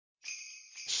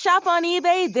Shop on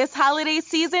eBay this holiday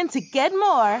season to get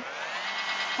more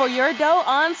for your dough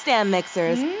on stand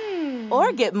mixers,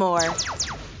 or get more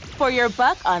for your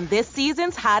buck on this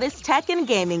season's hottest tech and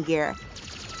gaming gear.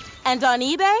 And on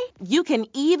eBay, you can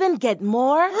even get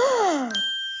more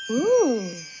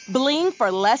bling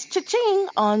for less cha-ching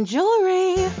on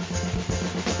jewelry.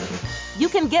 You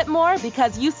can get more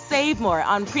because you save more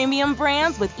on premium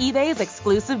brands with eBay's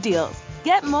exclusive deals.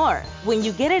 Get more when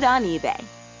you get it on eBay.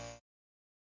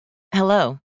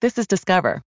 Hello, this is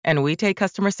Discover, and we take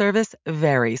customer service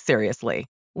very seriously.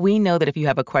 We know that if you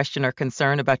have a question or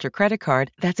concern about your credit card,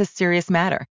 that's a serious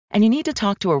matter, and you need to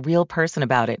talk to a real person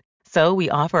about it. So we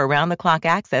offer around-the-clock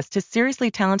access to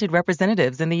seriously talented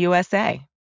representatives in the USA.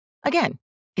 Again,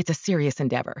 it's a serious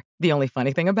endeavor. The only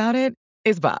funny thing about it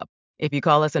is Bob. If you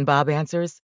call us and Bob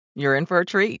answers, you're in for a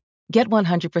treat. Get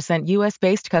 100%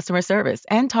 US-based customer service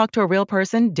and talk to a real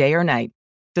person day or night.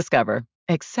 Discover.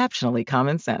 Exceptionally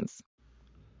common sense.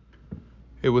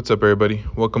 Hey, what's up, everybody?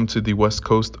 Welcome to the West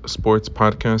Coast Sports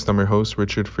Podcast. I'm your host,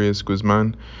 Richard Frias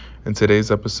Guzman. In today's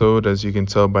episode, as you can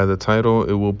tell by the title,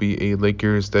 it will be a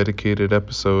Lakers dedicated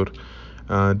episode.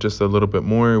 Just a little bit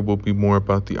more. It will be more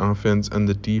about the offense and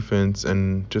the defense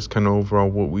and just kind of overall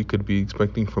what we could be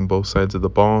expecting from both sides of the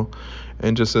ball.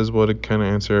 And just as well to kind of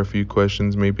answer a few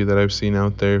questions maybe that I've seen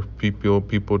out there.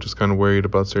 People just kind of worried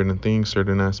about certain things,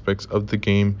 certain aspects of the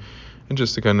game. And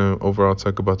just to kind of overall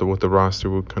talk about what the roster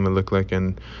would kind of look like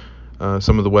and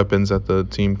some of the weapons that the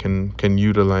team can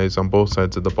utilize on both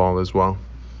sides of the ball as well.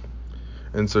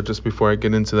 And so just before I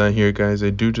get into that here, guys, I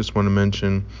do just want to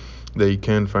mention that you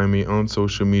can find me on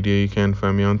social media. You can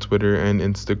find me on Twitter and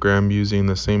Instagram using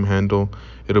the same handle.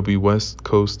 It'll be West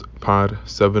Coast Pod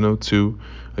 702.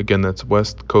 Again, that's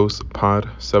West Coast Pod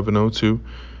 702.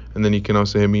 And then you can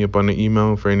also hit me up on the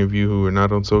email for any of you who are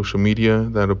not on social media.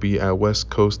 That'll be at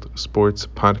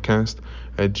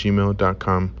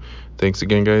westcoastsportspodcast@gmail.com. Thanks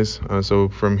again, guys. So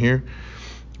from here,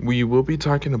 we will be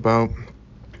talking about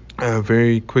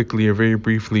very quickly or very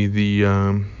briefly the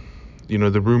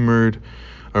rumored,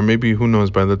 or maybe who knows,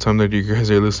 by the time that you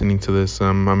guys are listening to this,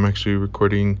 I'm actually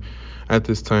recording at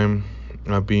this time,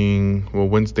 being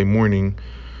Wednesday morning.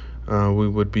 We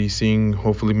would be seeing,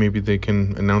 hopefully maybe they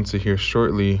can announce it here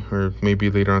shortly or maybe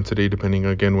later on today, depending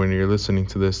again when you're listening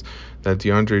to this, that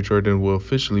DeAndre Jordan will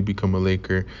officially become a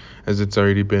Laker, as it's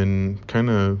already been kind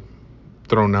of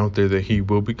thrown out there that he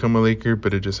will become a Laker,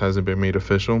 but it just hasn't been made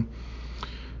official.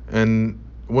 And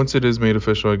once it is made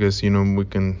official, I guess, we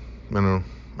can, I don't know.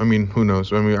 I mean, who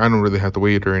knows? I mean, I don't really have to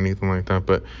wait or anything like that.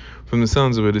 But from the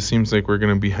sounds of it, it seems like we're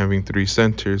going to be having three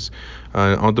centers,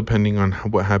 all depending on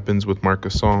what happens with Marc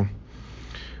Gasol.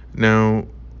 Now,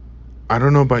 I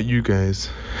don't know about you guys,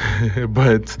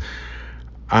 but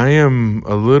I am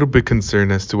a little bit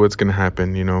concerned as to what's going to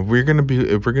happen. If we're going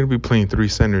to be playing three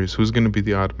centers, who's going to be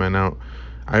the odd man out?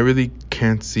 I really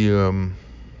can't see, Marc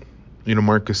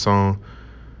Gasol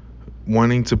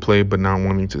wanting to play but not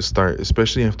wanting to start,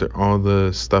 especially after all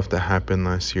the stuff that happened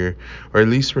last year, or at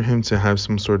least for him to have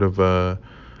some sort of a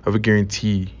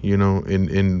guarantee,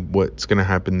 in what's going to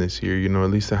happen this year, at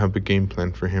least to have a game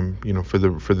plan for him, for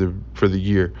the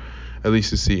year, at least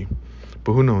to see.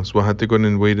 But who knows? We'll have to go in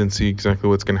and wait and see exactly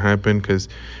what's going to happen, because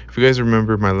if you guys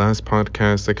remember my last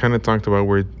podcast, I kind of talked about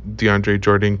where DeAndre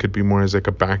Jordan could be more as like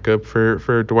a backup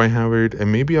for Dwight Howard,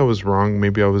 and maybe I was wrong.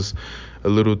 Maybe I was a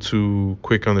little too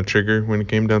quick on the trigger when it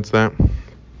came down to that.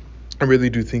 I really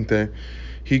do think that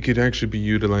he could actually be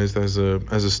utilized as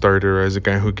a starter, as a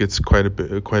guy who gets quite a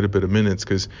bit of minutes,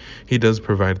 because he does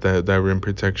provide that rim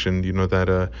protection,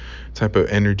 that type of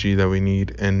energy that we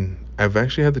need. And I've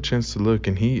actually had the chance to look,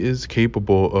 and he is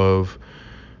capable of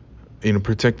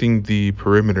protecting the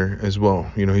perimeter as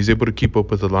well. He's able to keep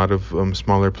up with a lot of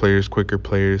smaller players, quicker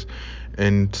players.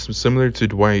 And similar to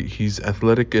Dwight, he's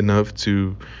athletic enough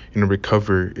to,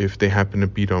 recover if they happen to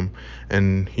beat him,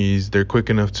 and they're quick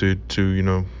enough to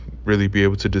really be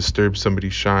able to disturb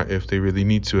somebody's shot if they really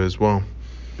need to as well.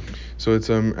 So it's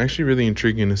actually really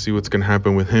intriguing to see what's going to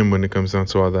happen with him when it comes down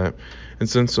to all that. And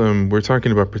since we're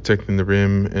talking about protecting the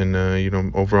rim and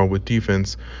overall with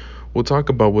defense, we'll talk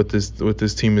about what this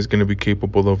team is going to be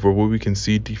capable of, or what we can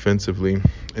see defensively,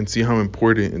 and see how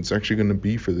important it's actually going to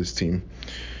be for this team.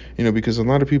 Because a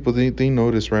lot of people, they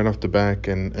notice right off the back,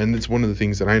 and it's one of the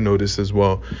things that I noticed as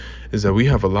well, is that we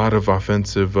have a lot of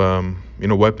offensive,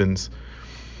 weapons,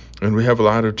 and we have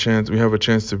a chance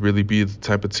to really be the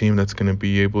type of team that's going to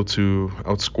be able to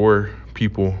outscore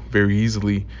people very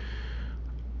easily.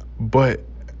 But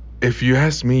if you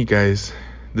ask me, guys,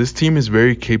 this team is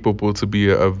very capable to be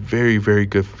a very, very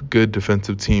good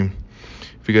defensive team.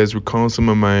 If you guys recall some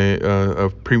of my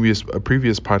previous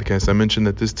podcasts, I mentioned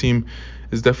that this team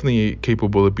is definitely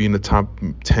capable of being a top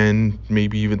 10,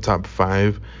 maybe even top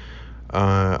 5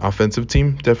 offensive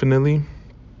team, definitely.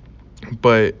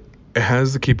 But it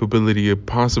has the capability of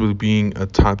possibly being a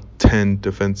top 10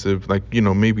 defensive, like,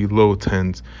 maybe low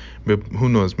 10s. But who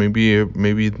knows?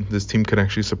 Maybe this team could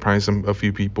actually surprise a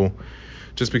few people,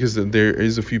 just because there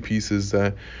is a few pieces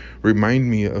that remind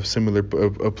me of similar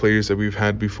of players that we've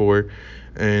had before.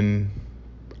 And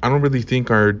I don't really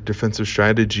think our defensive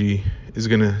strategy is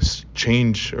going to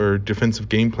change, or defensive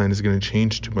game plan is going to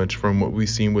change too much from what we've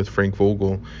seen with Frank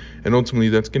Vogel. And ultimately,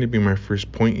 that's going to be my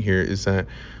first point here, is that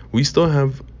we still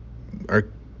have our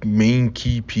main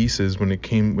key pieces when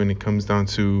it comes down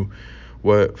to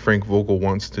what Frank Vogel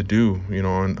wants to do,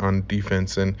 on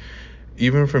defense. And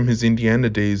even from his Indiana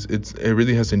days, it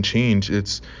really hasn't changed.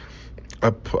 It's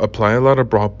apply a lot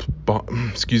of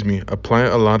apply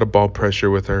a lot of ball pressure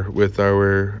with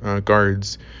our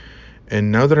guards.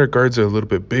 And now that our guards are a little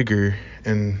bit bigger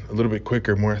and a little bit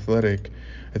quicker, more athletic,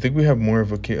 I think we have more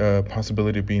of a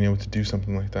possibility of being able to do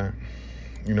something like that.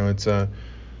 It's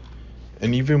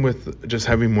and even with just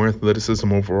having more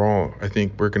athleticism overall, I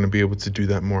think we're going to be able to do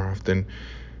that more often.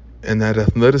 And that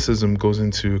athleticism goes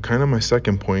into kind of my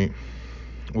second point,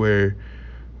 where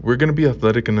we're going to be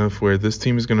athletic enough where this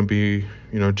team is going to be,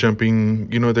 jumping,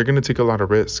 they're going to take a lot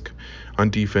of risk on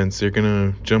defense. They're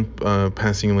going to jump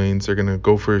passing lanes. They're going to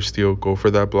go for a steal, go for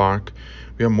that block.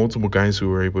 We have multiple guys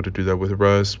who are able to do that with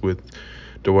Russ, with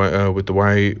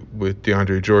Dwight, with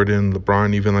DeAndre Jordan.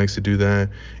 LeBron even likes to do that.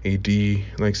 AD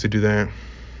likes to do that.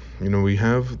 We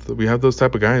have those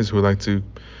type of guys who like to,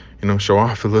 show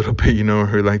off a little bit,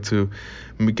 who like to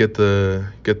get the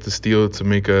steal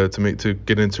to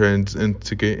get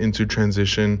into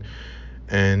transition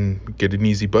and get an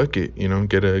easy bucket,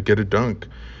 get a dunk.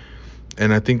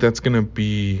 And I think that's gonna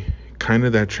be kind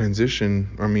of that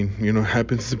transition. I mean,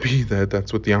 happens to be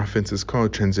that's what the offense is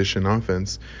called, transition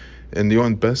offense. And the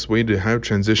only best way to have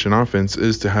transition offense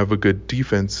is to have a good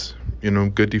defense,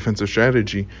 good defensive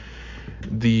strategy.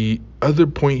 The other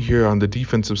point here on the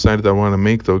defensive side that I want to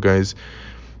make, though, guys,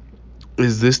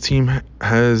 is this team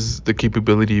has the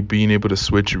capability of being able to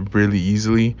switch really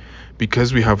easily,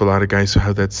 because we have a lot of guys who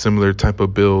have that similar type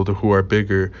of build, or who are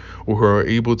bigger, or who are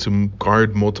able to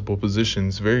guard multiple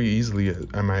positions very easily,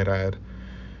 I might add.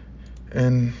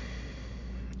 And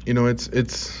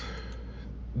it's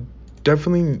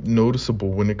definitely noticeable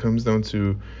when it comes down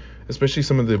to, especially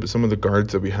some of the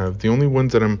guards that we have. The only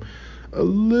ones that I'm a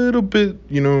little bit,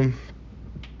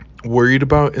 worried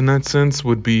about in that sense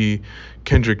would be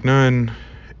Kendrick Nunn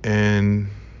and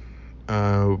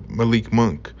Malik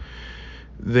Monk.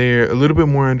 They're a little bit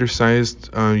more undersized.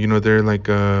 They're like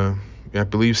I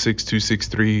believe 6'2",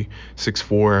 6'3",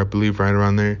 6'4", I believe, right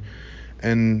around there.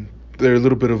 And they're a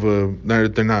little bit of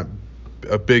they're not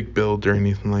a big build or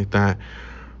anything like that.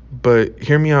 But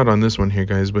hear me out on this one here,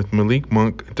 guys. With Malik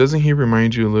Monk, doesn't he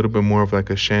remind you a little bit more of like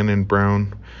a Shannon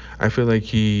Brown? I feel like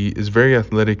he is very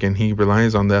athletic, and he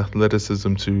relies on the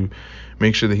athleticism to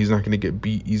make sure that he's not going to get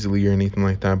beat easily or anything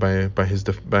like that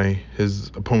by his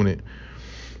opponent.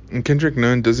 And Kendrick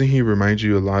Nunn, doesn't he remind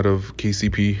you a lot of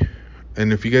KCP?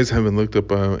 And if you guys haven't looked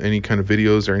up any kind of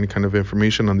videos or any kind of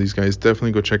information on these guys,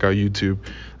 definitely go check out YouTube.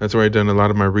 That's where I've done a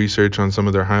lot of my research on some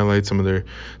of their highlights, some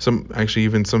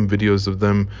videos of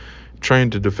them trying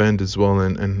to defend as well,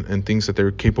 and things that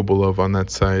they're capable of on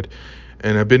that side.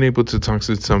 And I've been able to talk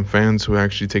to some fans who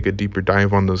actually take a deeper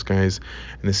dive on those guys.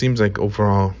 And it seems like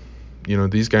overall,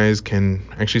 these guys can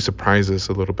actually surprise us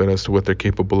a little bit as to what they're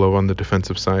capable of on the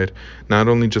defensive side. Not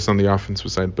only just on the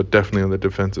offensive side, but definitely on the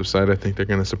defensive side. I think they're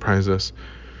going to surprise us.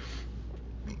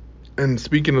 And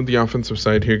speaking of the offensive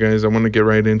side here, guys, I want to get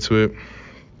right into it.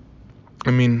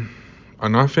 I mean,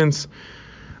 on offense,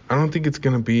 I don't think it's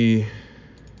going to be,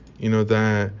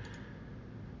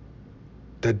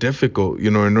 that difficult,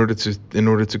 in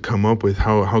order to come up with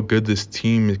how good this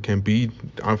team can be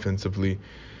offensively.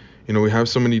 We have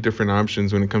so many different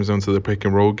options when it comes down to the pick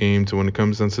and roll game, to when it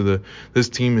comes down to this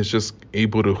team is just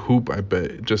able to hoop, I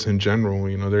bet, just in general.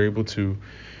 They're able to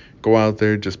go out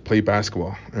there, just play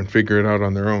basketball and figure it out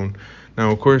on their own.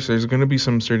 Now, of course, there's going to be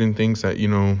some certain things that,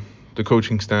 the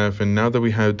coaching staff, and now that we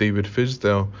have David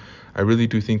Fizdale, I really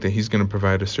do think that he's going to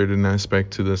provide a certain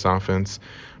aspect to this offense.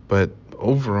 But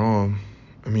overall,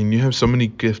 I mean, you have so many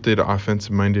gifted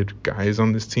offensive-minded guys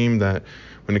on this team that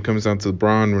when it comes down to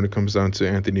LeBron, when it comes down to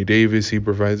Anthony Davis, he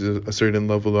provides a certain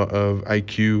level of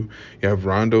IQ. You have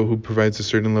Rondo, who provides a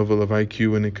certain level of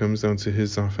IQ when it comes down to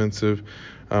his offensive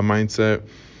mindset.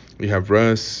 You have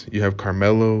Russ. You have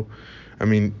Carmelo. I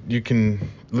mean, you can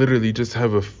literally just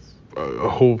have a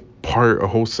whole part, a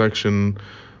whole section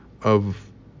of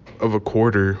a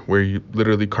quarter where you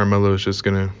literally Carmelo is just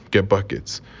gonna get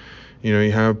buckets. You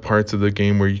have parts of the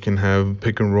game where you can have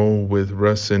pick and roll with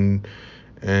Russ and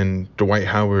Dwight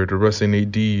Howard, or Russ and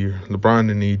AD, or LeBron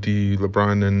and AD,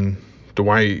 LeBron and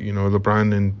Dwight,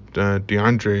 LeBron and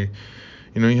DeAndre.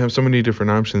 You have so many different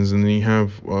options, and then you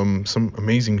have some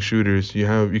amazing shooters.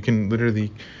 You can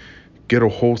literally get a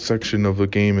whole section of the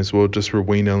game as well, just for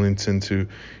Wayne Ellington to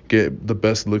get the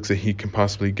best looks that he can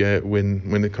possibly get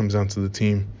when it comes down to the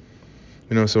team.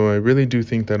 So I really do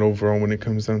think that overall, when it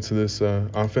comes down to this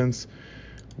offense,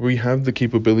 we have the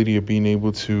capability of being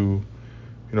able to,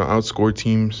 outscore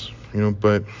teams.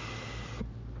 But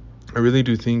I really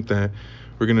do think that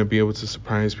we're going to be able to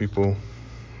surprise people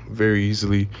very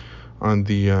easily on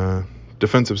the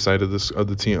defensive side of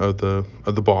the team, of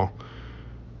the ball.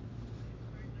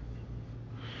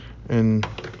 And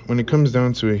when it comes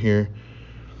down to it here,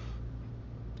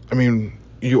 I mean,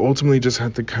 you ultimately just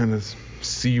have to kind of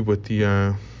see what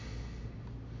the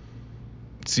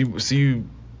see.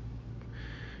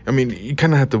 I mean, you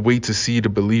kind of have to wait to see to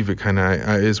believe it. Kind of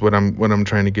is what I'm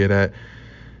trying to get at.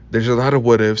 There's a lot of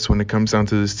what ifs when it comes down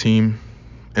to this team,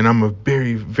 and I'm a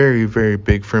very, very, very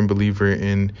big firm believer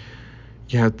in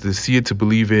you have to see it to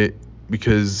believe it,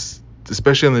 because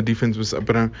especially on the defensive side.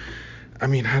 But I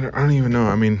mean, I don't even know.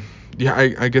 I mean, yeah,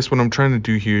 I guess what I'm trying to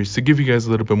do here is to give you guys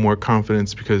a little bit more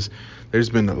confidence, because there's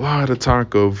been a lot of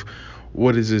talk of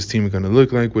what is this team going to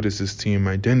look like, what is this team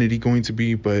identity going to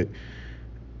be, but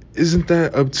isn't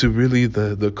that up to really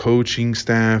the coaching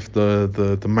staff,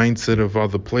 the mindset of all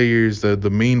the players, the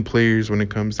main players when it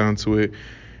comes down to it?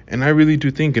 And I really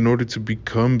do think in order to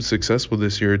become successful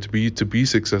this year, to be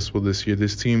successful this year,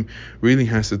 this team really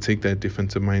has to take that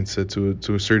defensive mindset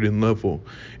to a certain level.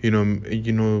 I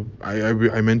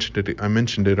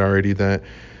mentioned it already, that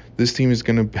this team is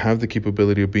going to have the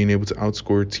capability of being able to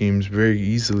outscore teams very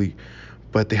easily,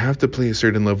 but they have to play a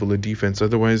certain level of defense.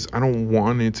 Otherwise, I don't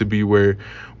want it to be where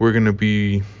we're going to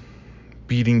be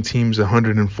beating teams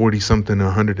 140 something,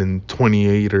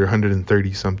 128 or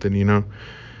 130 something,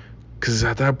 because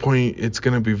at that point it's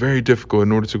going to be very difficult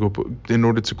in order to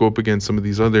go up against some of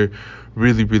these other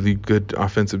really, really good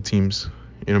offensive teams.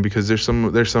 Because there's some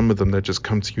of them that just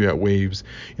come to you at waves.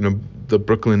 The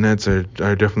Brooklyn Nets are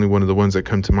definitely one of the ones that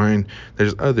come to mind.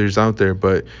 There's others out there,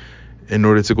 but in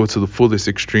order to go to the fullest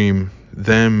extreme,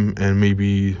 them and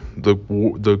maybe the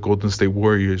Golden State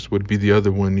Warriors would be the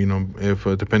other one, if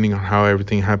depending on how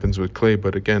everything happens with Clay.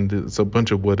 But again, it's a bunch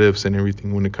of what ifs and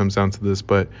everything when it comes down to this.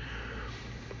 But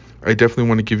I definitely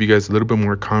want to give you guys a little bit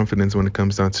more confidence when it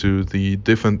comes down to the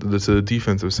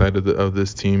defensive side of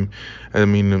this team. I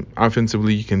mean,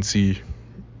 offensively, you can see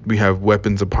we have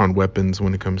weapons upon weapons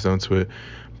when it comes down to it.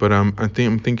 But I'm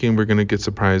thinking we're gonna get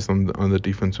surprised on the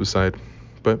defensive side.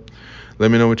 But let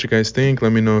me know what you guys think.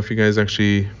 Let me know if you guys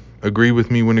actually agree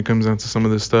with me when it comes down to some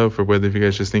of this stuff, or whether if you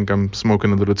guys just think I'm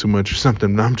smoking a little too much or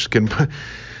something. No, I'm just kidding.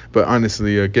 But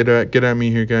honestly, get at me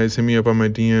here, guys. Hit me up on my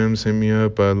DMs. Hit me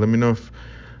up. Let me know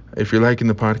if you're liking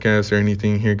the podcast or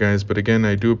anything here, guys. But again,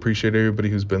 I do appreciate everybody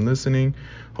who's been listening.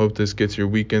 Hope this gets your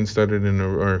weekend started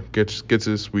or gets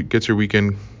your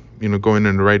weekend, going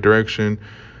in the right direction,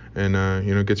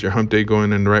 and gets your hump day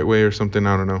going in the right way or something.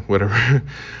 I don't know, whatever.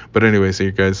 But anyways,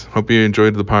 you guys, hope you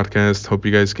enjoyed the podcast. Hope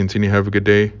you guys continue to have a good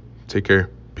day. Take care.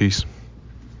 Peace.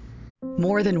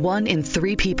 More than 1 in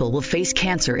 3 people will face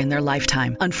cancer in their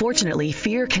lifetime. Unfortunately,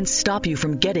 fear can stop you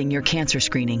from getting your cancer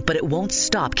screening, but it won't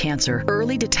stop cancer.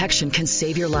 Early detection can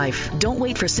save your life. Don't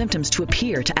wait for symptoms to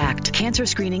appear to act. Cancer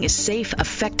screening is safe,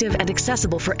 effective, and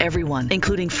accessible for everyone,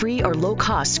 including free or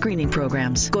low-cost screening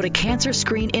programs. Go to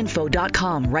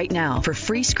CancerScreenInfo.com right now for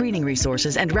free screening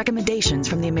resources and recommendations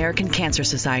from the American Cancer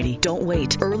Society. Don't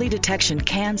wait. Early detection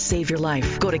can save your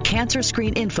life. Go to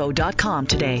CancerScreenInfo.com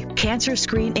today.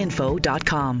 CancerScreenInfo.com.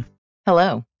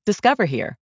 Hello, Discover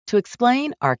here to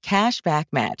explain our cash back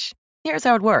match. Here's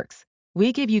how it works.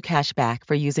 We give you cash back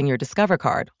for using your Discover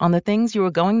card on the things you were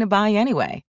going to buy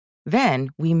anyway. Then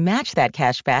we match that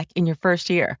cash back in your first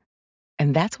year.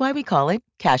 And that's why we call it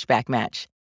Cashback Match.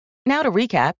 Now to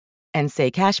recap and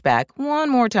say cashback one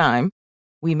more time.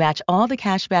 We match all the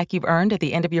cash back you've earned at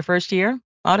the end of your first year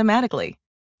automatically.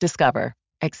 Discover.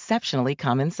 Exceptionally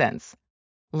common sense.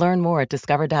 Learn more at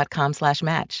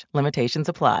discover.com/match. Limitations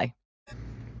apply.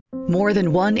 More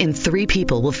than 1 in 3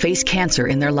 people will face cancer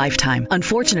in their lifetime.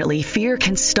 Unfortunately, fear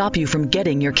can stop you from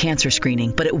getting your cancer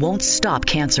screening, but it won't stop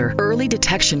cancer. Early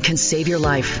detection can save your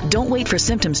life. Don't wait for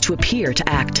symptoms to appear to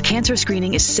act. Cancer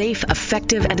screening is safe,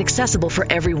 effective, and accessible for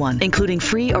everyone, including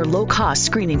free or low-cost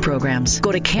screening programs.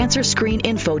 Go to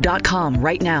cancerscreeninfo.com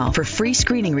right now for free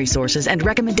screening resources and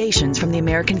recommendations from the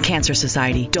American Cancer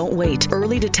Society. Don't wait.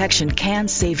 Early detection can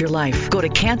save your life. Go to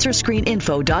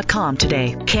cancerscreeninfo.com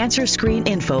today.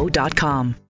 Cancerscreeninfo.com.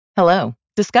 Hello,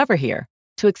 Discover here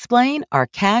to explain our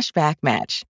cash back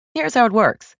match. Here's how it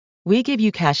works. We give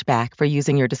you cash back for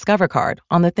using your Discover card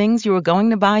on the things you were going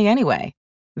to buy anyway.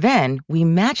 Then we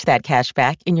match that cash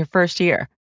back in your first year.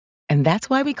 And that's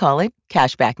why we call it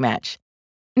Cashback Match.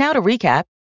 Now to recap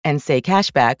and say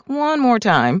cashback one more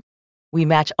time. We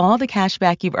match all the cash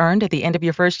back you've earned at the end of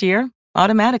your first year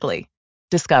automatically.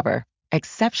 Discover.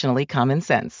 Exceptionally common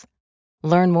sense.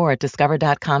 Learn more at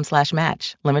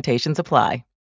discover.com/match. Limitations apply.